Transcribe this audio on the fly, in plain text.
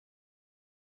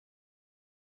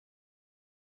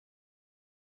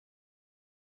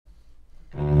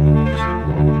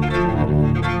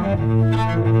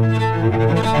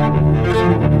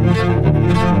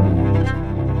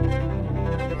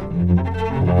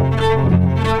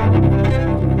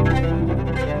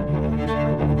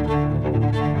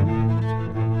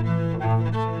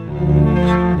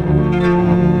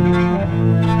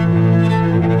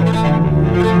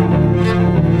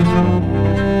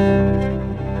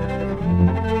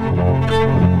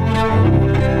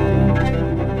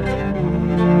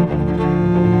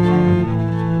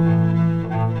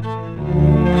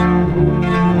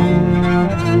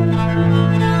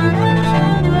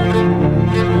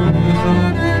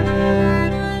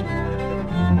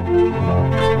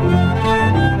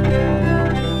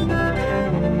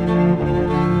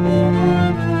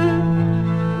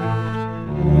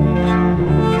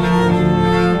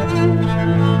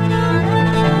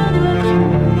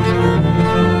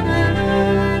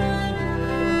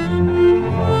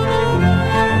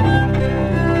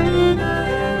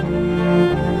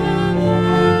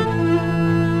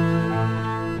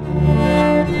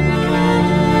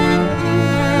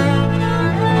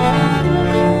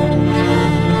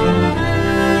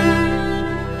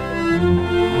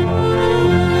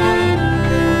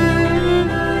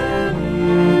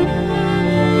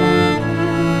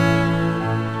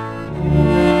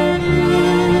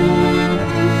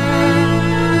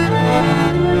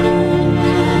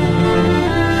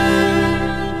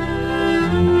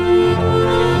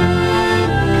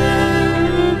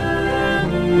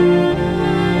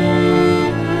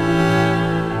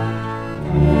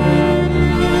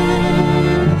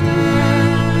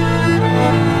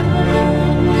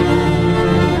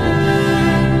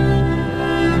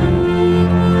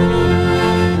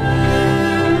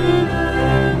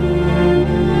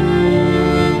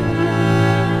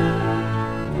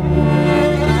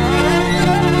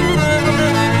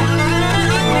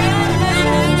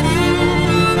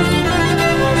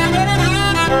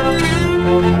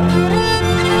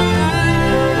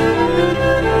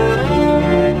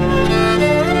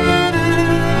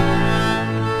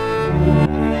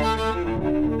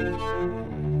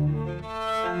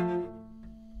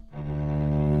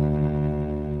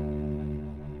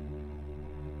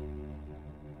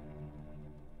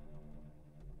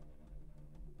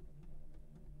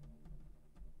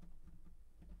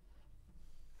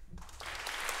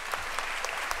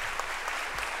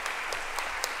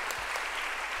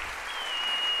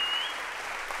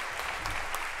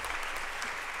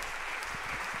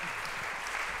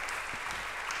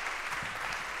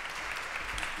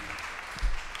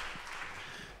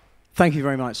Thank you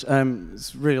very much.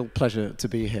 It's a real pleasure to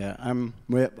be here.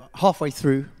 We're halfway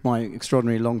through my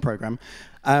extraordinary long program,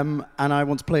 and I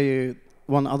want to play you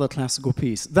one other classical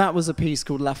piece. That was a piece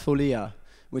called La Folia,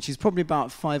 which is probably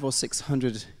about 500 or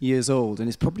 600 years old, and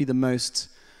is probably the most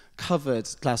covered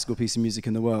classical piece of music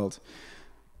in the world.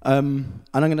 And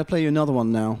I'm going to play you another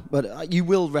one now, but you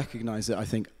will recognize it, I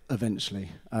think, eventually.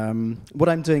 What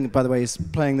I'm doing, by the way, is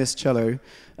playing this cello,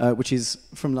 which is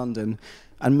from London,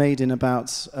 and made in about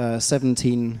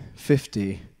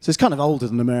 1750. So it's kind of older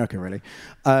than America, really.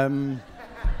 But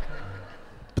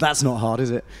that's not hard,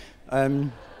 is it?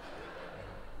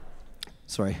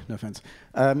 Sorry, no offense.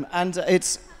 And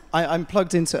I'm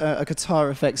plugged into a guitar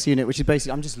effects unit, which is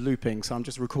basically, I'm just looping, so I'm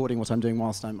just recording what I'm doing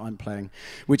whilst I'm playing,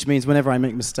 which means whenever I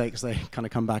make mistakes, they kind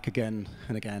of come back again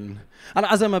and again. And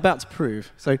as I'm about to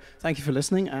prove. So thank you for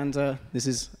listening, and this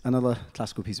is another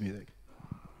classical piece of music.